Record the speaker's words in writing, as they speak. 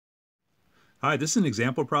Hi, this is an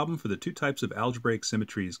example problem for the two types of algebraic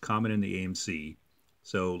symmetries common in the AMC.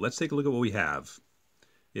 So let's take a look at what we have.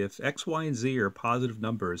 If x, y, and z are positive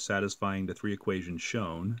numbers satisfying the three equations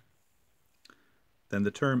shown, then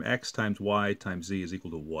the term x times y times z is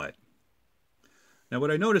equal to what? Now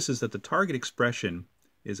what I notice is that the target expression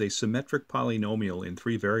is a symmetric polynomial in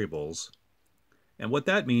three variables. And what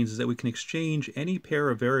that means is that we can exchange any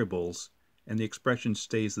pair of variables and the expression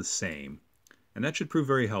stays the same. And that should prove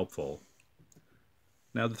very helpful.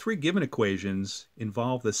 Now the three given equations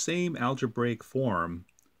involve the same algebraic form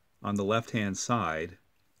on the left-hand side,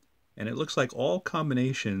 and it looks like all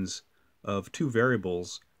combinations of two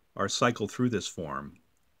variables are cycled through this form.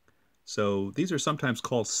 So these are sometimes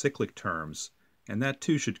called cyclic terms, and that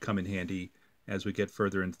too should come in handy as we get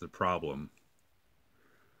further into the problem.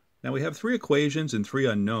 Now we have three equations and three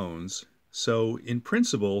unknowns, so in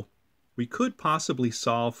principle we could possibly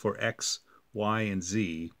solve for x, y, and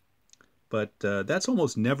z, but that's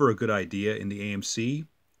almost never a good idea in the AMC.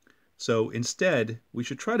 So instead, we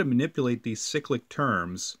should try to manipulate these cyclic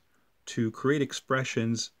terms to create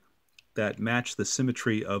expressions that match the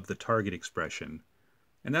symmetry of the target expression.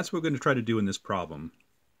 And that's what we're going to try to do in this problem.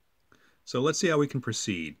 So let's see how we can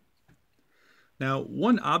proceed. Now,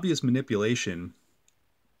 one obvious manipulation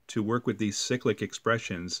to work with these cyclic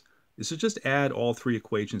expressions is to just add all three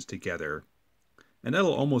equations together. And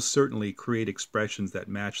that'll almost certainly create expressions that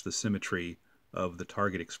match the symmetry of the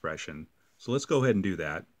target expression. So let's go ahead and do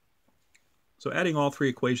that. So adding all three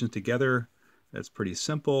equations together, that's pretty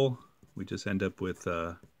simple. We just end up with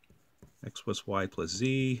x plus y plus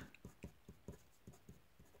z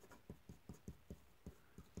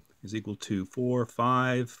is equal to 4,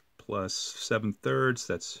 5 plus 7/3,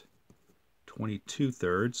 that's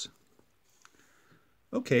 22/3.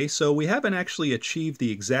 Okay, so we haven't actually achieved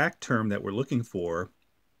the exact term that we're looking for,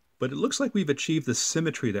 but it looks like we've achieved the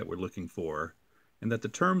symmetry that we're looking for, and that the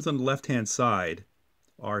terms on the left-hand side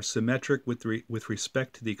are symmetric with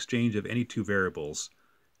respect to the exchange of any two variables.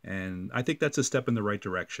 And I think that's a step in the right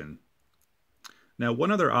direction. Now,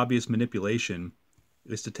 one other obvious manipulation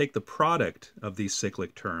is to take the product of these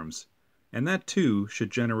cyclic terms, and that too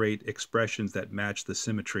should generate expressions that match the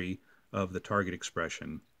symmetry of the target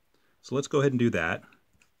expression. So let's go ahead and do that.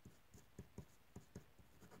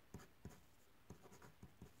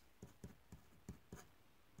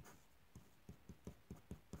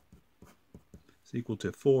 It's equal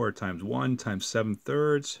to 4 times 1 times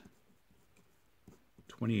 7/3,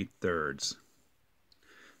 28/3.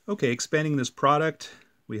 Okay, expanding this product,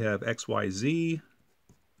 we have x, y, z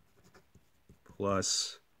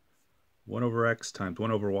plus 1 over x times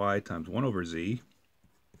 1 over y times 1 over z.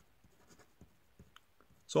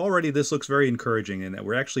 So already this looks very encouraging in that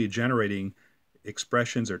we're actually generating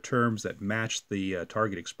expressions or terms that match the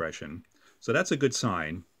target expression. So that's a good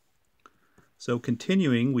sign. So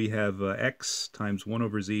continuing, we have x times 1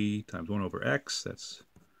 over z times 1 over x. That's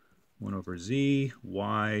 1 over z.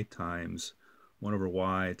 Y times 1 over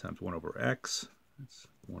y times 1 over x. That's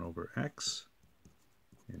 1 over x.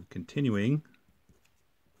 And continuing,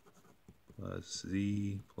 plus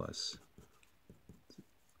z plus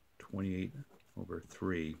 28 over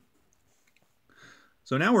 3.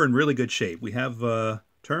 So now we're in really good shape. We have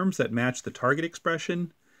terms that match the target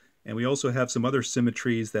expression, and we also have some other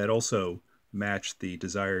symmetries that also match the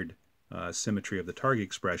desired symmetry of the target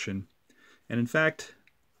expression. And in fact,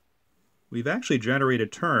 we've actually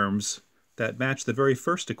generated terms that match the very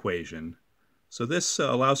first equation. So this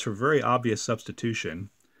allows for very obvious substitution.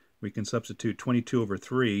 We can substitute 22 over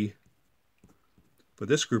 3 for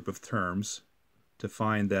this group of terms to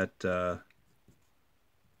find that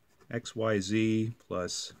xyz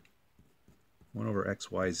plus 1 over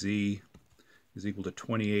xyz is equal to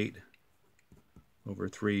 28 over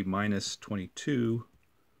 3 minus 22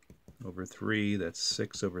 over 3, that's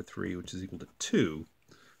 6 over 3, which is equal to 2.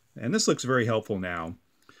 And this looks very helpful now.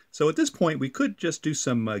 So at this point we could just do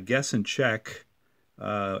some guess and check.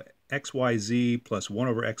 xyz plus 1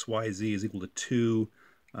 over xyz is equal to 2.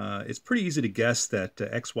 It's pretty easy to guess that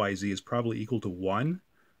xyz is probably equal to 1.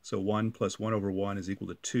 So 1 plus 1 over 1 is equal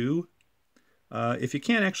to 2. If you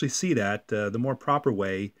can't actually see that, the more proper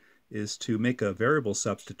way is to make a variable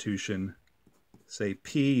substitution. Say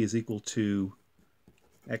p is equal to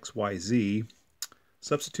xyz.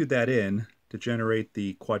 Substitute that in to generate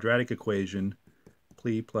the quadratic equation.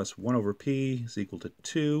 P plus 1 over p is equal to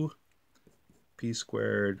 2. P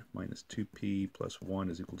squared minus 2p plus 1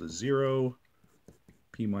 is equal to 0.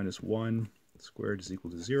 P minus 1 squared is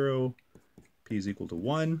equal to 0. P is equal to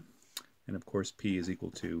 1. And of course p is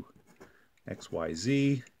equal to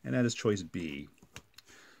xyz, and that is choice B.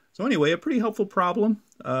 So anyway, a pretty helpful problem,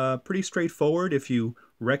 pretty straightforward if you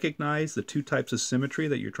recognize the two types of symmetry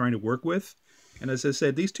that you're trying to work with. And as I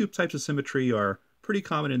said, these two types of symmetry are pretty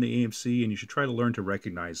common in the AMC, and you should try to learn to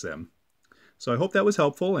recognize them. So I hope that was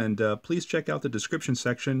helpful, and please check out the description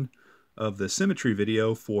section of the symmetry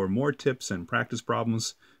video for more tips and practice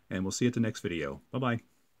problems, and we'll see you at the next video. Bye-bye.